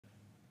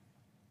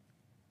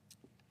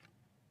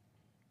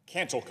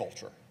Cancel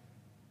culture.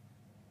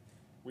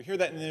 We hear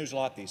that in the news a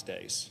lot these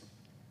days.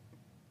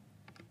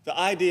 The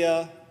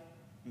idea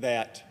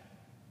that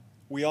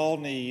we all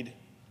need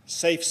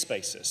safe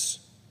spaces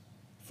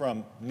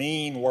from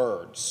mean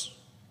words,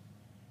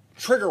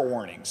 trigger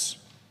warnings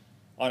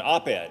on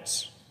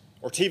op-eds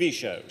or TV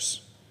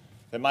shows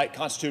that might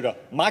constitute a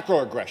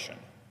microaggression.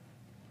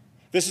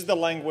 This is the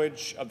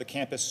language of the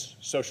campus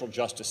social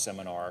justice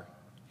seminar,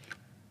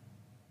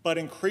 but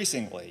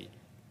increasingly,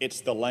 it's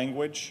the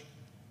language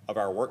of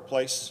our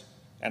workplace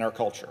and our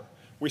culture.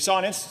 We saw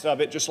an instance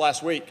of it just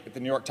last week at the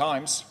New York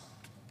Times.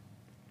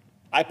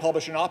 I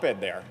published an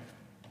op-ed there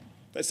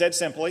that said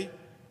simply,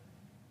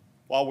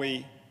 while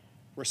we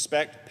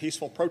respect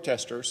peaceful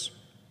protesters,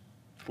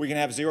 we can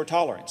have zero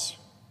tolerance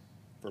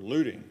for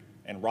looting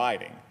and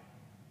rioting.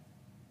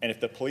 And if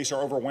the police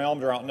are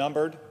overwhelmed or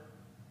outnumbered,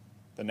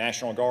 the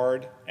National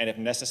Guard, and if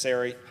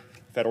necessary,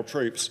 federal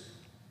troops,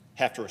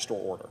 have to restore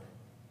order.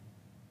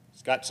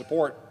 It's got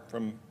support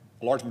from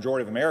a large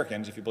majority of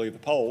Americans, if you believe the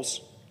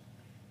polls.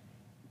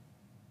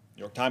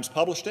 New York Times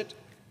published it.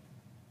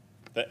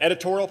 The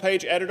editorial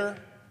page editor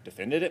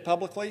defended it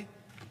publicly.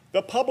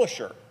 The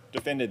publisher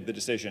defended the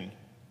decision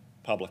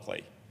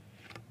publicly.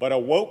 But a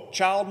woke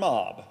child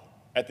mob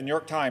at the New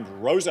York Times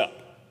rose up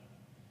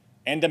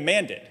and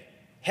demanded,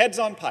 heads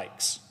on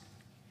pikes,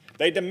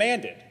 they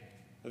demanded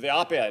that the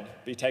op-ed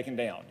be taken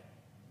down.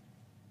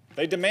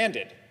 They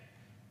demanded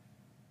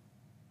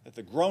that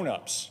the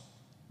grown-ups,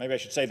 maybe I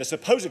should say the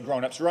supposed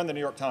grown-ups who run the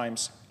New York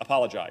Times,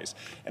 apologize.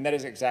 And that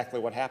is exactly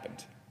what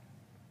happened.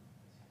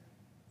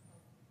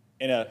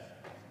 In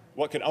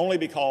what could only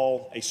be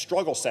called a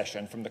struggle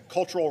session from the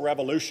Cultural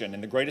Revolution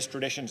in the greatest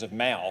traditions of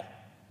Mao,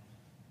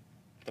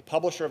 the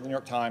publisher of the New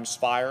York Times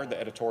fired the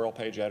editorial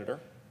page editor.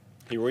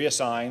 He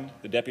reassigned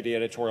the deputy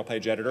editorial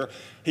page editor.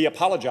 He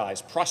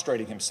apologized,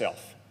 prostrating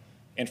himself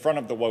in front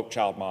of the woke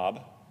child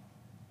mob.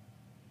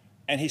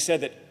 And he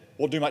said that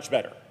we'll do much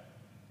better.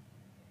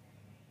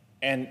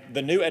 And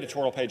the new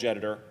editorial page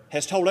editor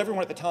has told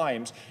everyone at the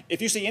Times,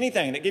 if you see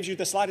anything that gives you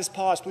the slightest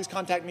pause, please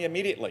contact me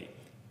immediately.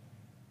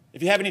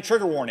 If you have any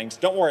trigger warnings,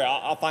 don't worry,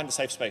 I'll find a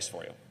safe space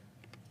for you.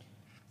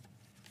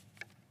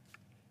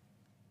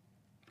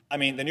 I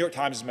mean, the New York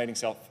Times has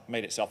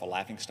made itself a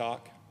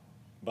laughingstock,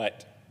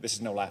 but this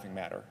is no laughing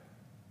matter.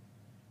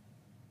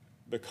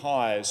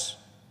 Because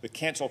the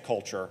cancel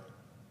culture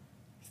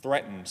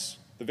threatens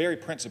the very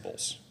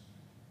principles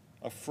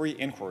of free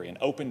inquiry and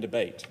open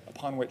debate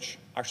upon which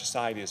our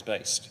society is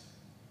based.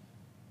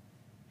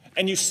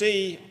 And you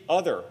see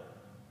other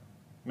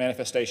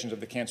manifestations of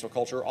the cancel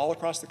culture all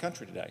across the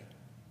country today.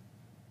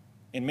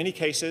 In many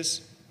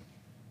cases,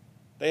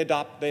 they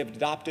have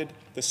adopted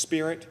the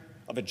spirit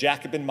of a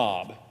Jacobin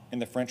mob in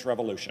the French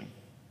Revolution,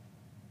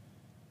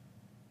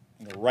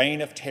 in the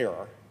reign of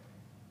terror,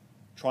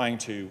 trying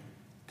to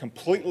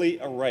completely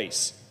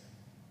erase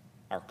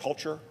our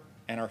culture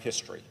and our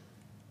history.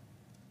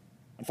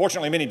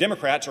 Unfortunately, many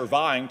Democrats are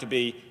vying to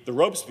be the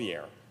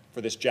Robespierre for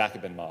this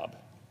Jacobin mob.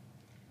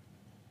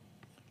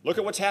 Look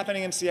at what's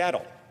happening in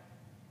Seattle.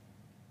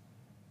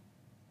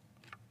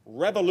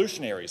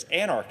 Revolutionaries,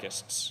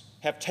 anarchists,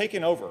 have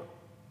taken over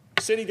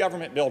city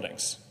government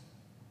buildings.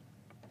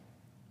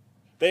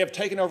 They have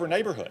taken over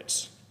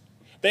neighborhoods.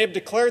 They have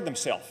declared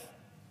themselves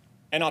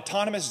an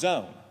autonomous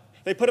zone.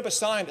 They put up a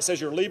sign that says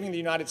you're leaving the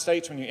United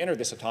States when you enter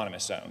this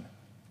autonomous zone.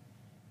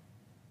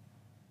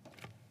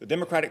 The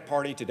Democratic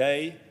Party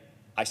today,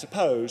 I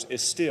suppose,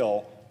 is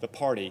still the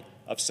party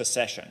of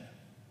secession.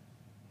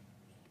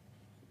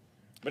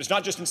 But it's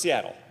not just in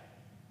Seattle.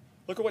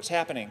 Look at what's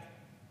happening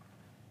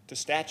to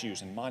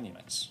statues and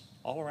monuments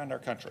all around our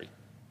country.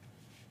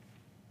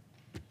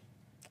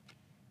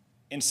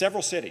 In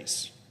several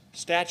cities,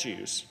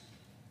 statues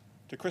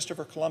to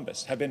Christopher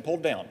Columbus have been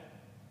pulled down,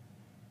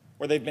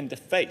 or they've been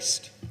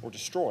defaced or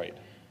destroyed.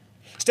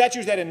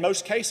 Statues that in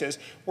most cases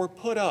were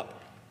put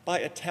up by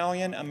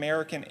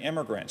Italian-American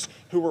immigrants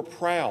who were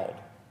proud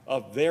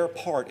of their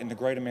part in the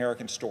great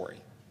American story.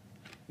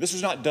 This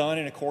was not done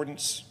in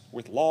accordance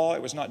with law.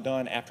 It was not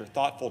done after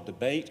thoughtful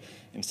debate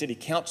in city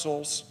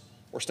councils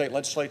or state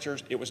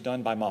legislatures. It was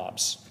done by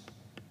mobs.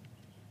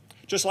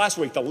 Just last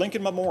week, the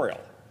Lincoln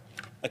Memorial,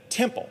 a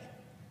temple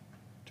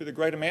to the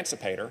great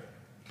emancipator,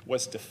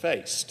 was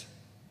defaced.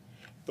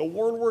 The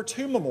World War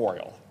II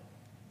Memorial,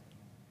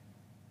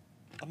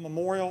 a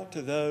memorial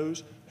to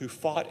those who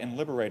fought and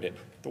liberated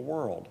the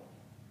world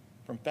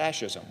from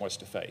fascism, was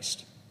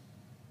defaced.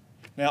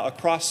 Now,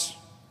 across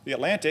the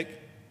Atlantic,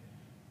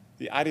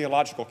 the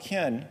ideological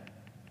kin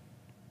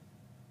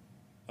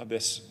of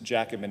this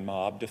Jacobin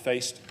mob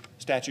defaced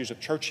statues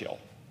of Churchill.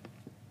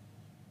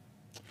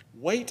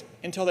 Wait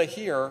until they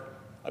hear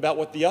about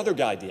what the other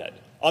guy did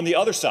on the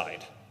other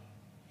side.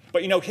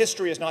 But you know,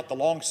 history is not the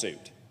long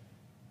suit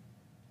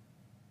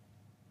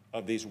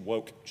of these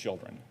woke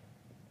children.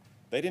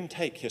 They didn't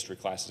take history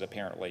classes,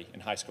 apparently, in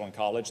high school and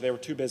college. They were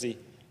too busy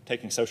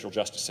taking social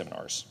justice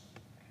seminars.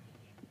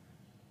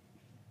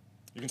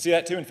 You can see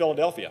that, too, in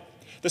Philadelphia.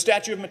 The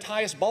statue of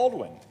Matthias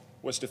Baldwin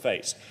was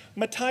defaced.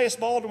 Matthias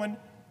Baldwin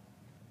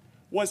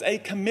was a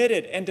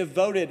committed and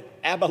devoted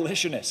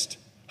abolitionist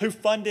who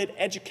funded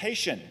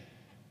education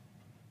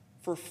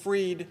for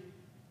freed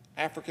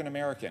African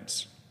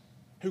Americans,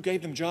 who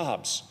gave them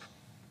jobs,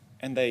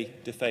 and they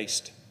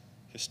defaced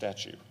his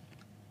statue.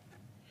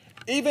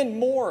 Even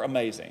more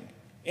amazing,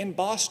 in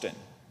Boston,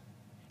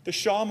 the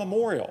Shaw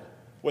Memorial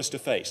was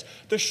defaced.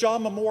 The Shaw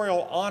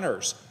Memorial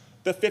honors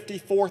the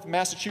 54th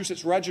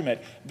Massachusetts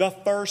Regiment, the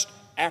first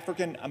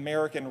African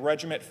American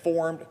regiment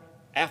formed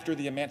after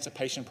the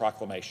Emancipation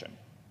Proclamation,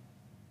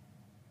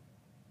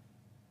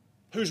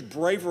 whose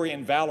bravery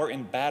and valor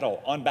in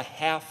battle on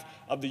behalf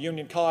of the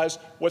Union cause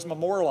was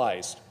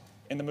memorialized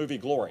in the movie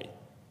Glory.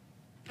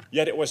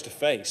 Yet it was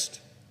defaced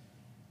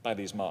by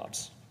these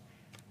mobs.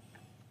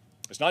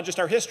 It's not just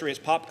our history, it's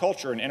pop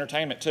culture and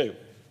entertainment too.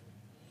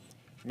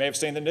 You may have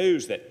seen the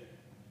news that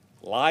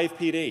Live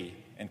PD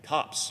and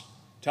Cops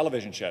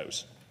television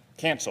shows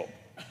canceled.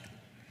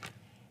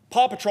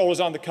 Paw Patrol is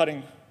on the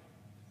cutting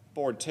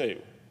board too.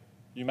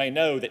 You may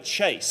know that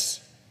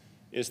Chase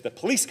is the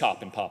police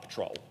cop in Paw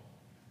Patrol.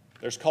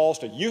 There's calls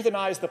to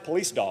euthanize the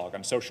police dog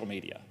on social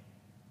media.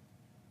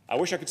 I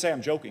wish I could say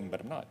I'm joking,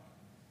 but I'm not.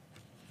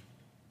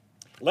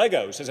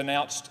 Legos has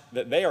announced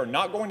that they are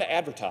not going to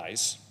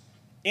advertise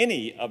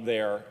any of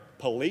their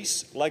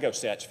police Lego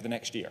sets for the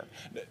next year.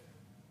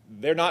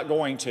 They're not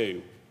going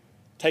to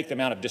take them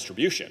out of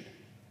distribution.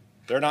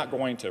 They're not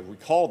going to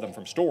recall them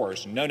from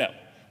stores. No, no.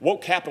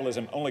 Woke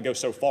capitalism only goes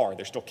so far.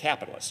 They're still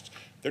capitalists.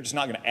 They're just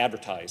not going to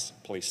advertise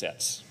police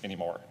sets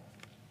anymore.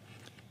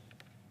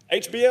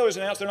 HBO has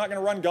announced they're not going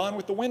to run Gone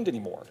with the Wind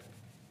anymore.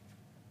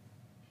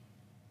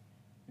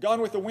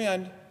 Gone with the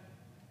Wind,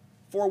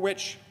 for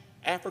which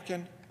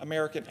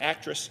African-American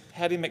actress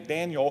Hattie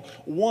McDaniel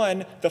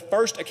won the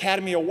first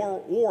Academy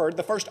Award,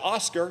 the first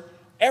Oscar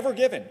ever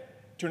given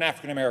to an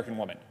African-American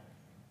woman.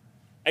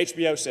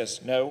 HBO says,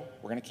 no,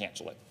 we're going to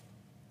cancel it.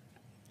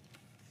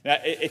 Now,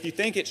 if you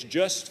think it's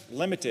just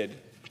limited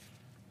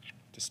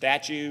to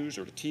statues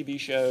or to TV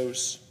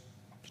shows,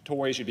 to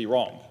toys, you'd be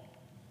wrong.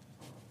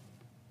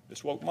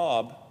 This woke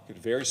mob could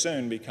very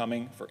soon be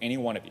coming for any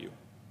one of you.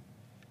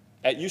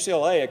 At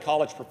UCLA, a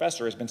college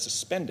professor has been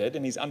suspended,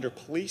 and he's under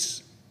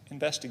police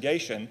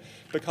investigation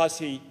because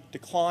he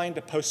declined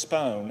to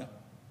postpone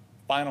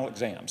final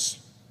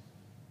exams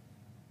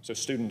so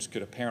students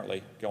could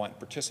apparently go out and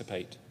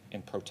participate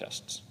in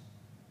protests.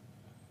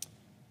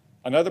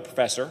 Another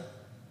professor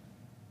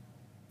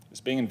is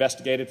being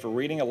investigated for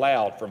reading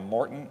aloud from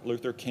Martin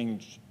Luther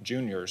King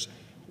Jr.'s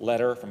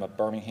letter from a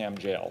Birmingham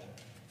jail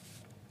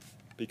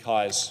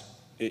because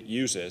it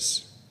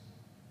uses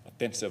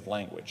offensive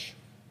language.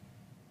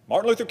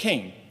 Martin Luther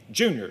King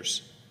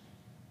Jr.'s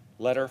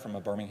letter from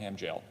a Birmingham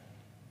jail.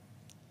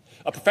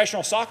 A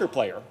professional soccer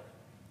player,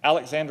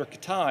 Alexander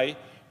Katai,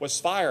 was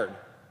fired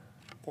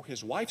for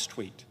his wife's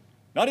tweet.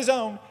 Not his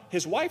own,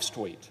 his wife's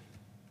tweet.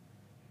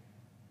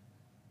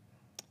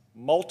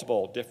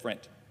 Multiple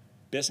different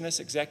business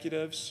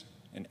executives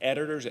and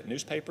editors at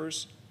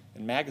newspapers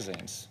and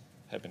magazines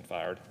have been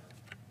fired.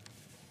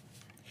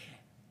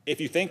 If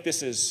you think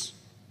this is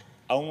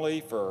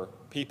only for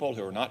people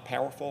who are not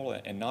powerful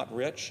and not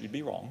rich, you'd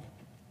be wrong.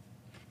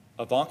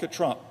 Ivanka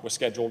Trump was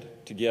scheduled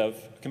to give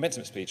a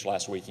commencement speech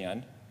last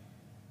weekend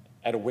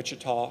at a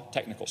Wichita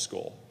technical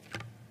school.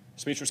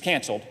 The speech was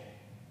canceled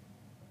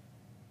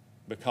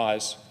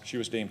because she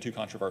was deemed too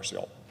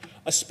controversial.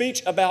 A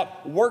speech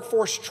about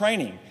workforce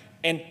training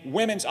and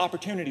women's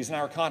opportunities in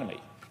our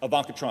economy,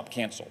 Ivanka Trump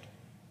canceled.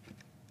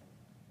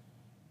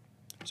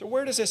 So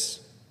where does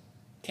this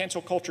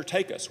cancel culture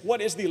take us?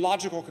 What is the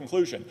logical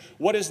conclusion?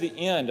 What is the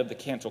end of the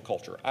cancel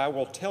culture? I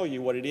will tell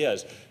you what it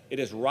is. It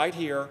is right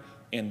here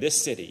in this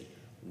city,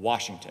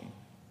 Washington,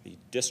 the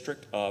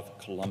District of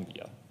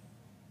Columbia.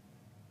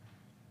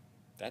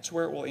 That's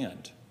where it will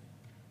end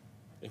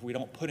if we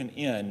don't put an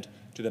end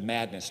to the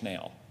madness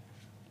now.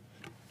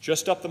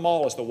 Just up the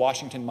mall is the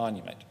Washington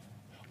Monument.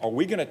 Are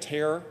we going to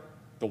tear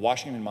the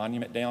Washington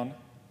Monument down?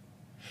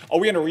 Are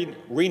we going to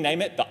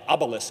rename it the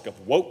obelisk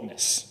of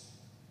wokeness?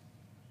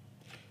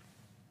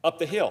 Up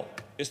the hill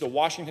is the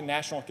Washington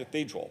National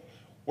Cathedral,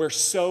 where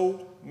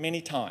so many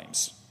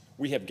times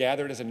we have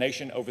gathered as a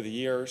nation over the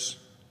years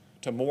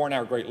to mourn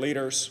our great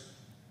leaders,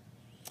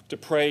 to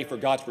pray for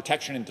God's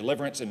protection and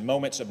deliverance in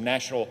moments of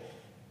national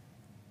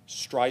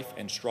strife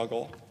and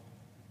struggle.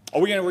 Are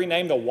we going to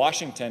rename the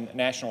Washington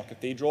National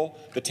Cathedral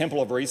the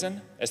Temple of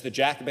Reason, as the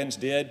Jacobins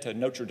did to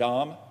Notre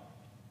Dame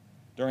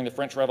during the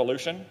French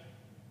Revolution?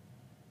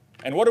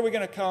 And what are we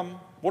going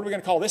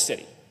to call this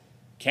city?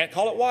 Can't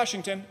call it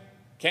Washington.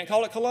 Can't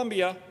call it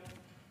Columbia.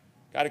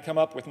 Got to come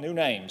up with new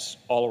names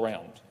all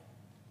around.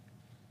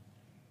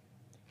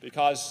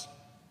 Because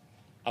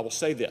I will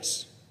say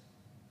this,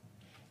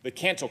 the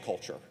cancel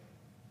culture,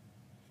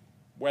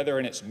 whether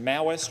in its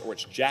Maoist or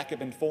its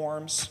Jacobin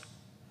forms,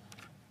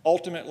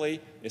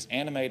 ultimately is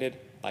animated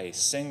by a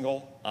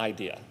single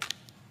idea,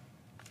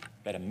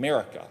 that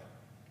America,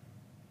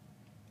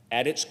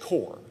 at its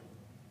core,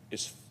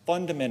 is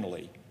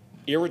fundamentally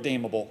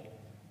irredeemable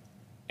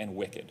and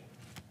wicked.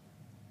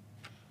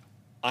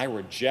 I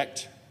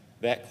reject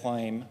that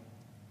claim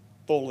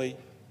fully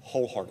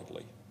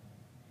wholeheartedly.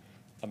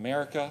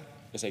 America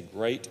is a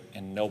great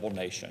and noble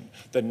nation,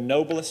 the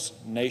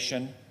noblest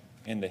nation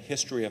in the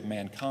history of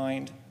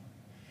mankind,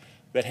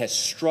 that has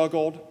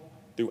struggled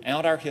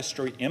throughout our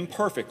history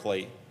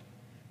imperfectly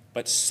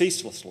but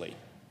ceaselessly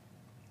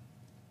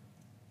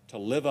to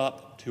live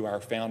up to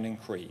our founding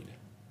creed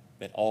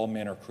that all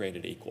men are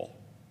created equal.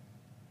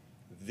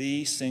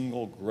 The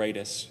single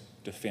greatest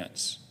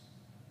defense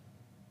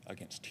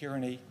against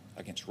tyranny,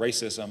 against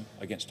racism,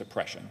 against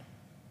oppression.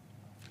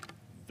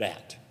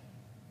 That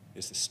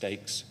is the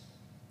stakes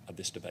of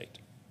this debate.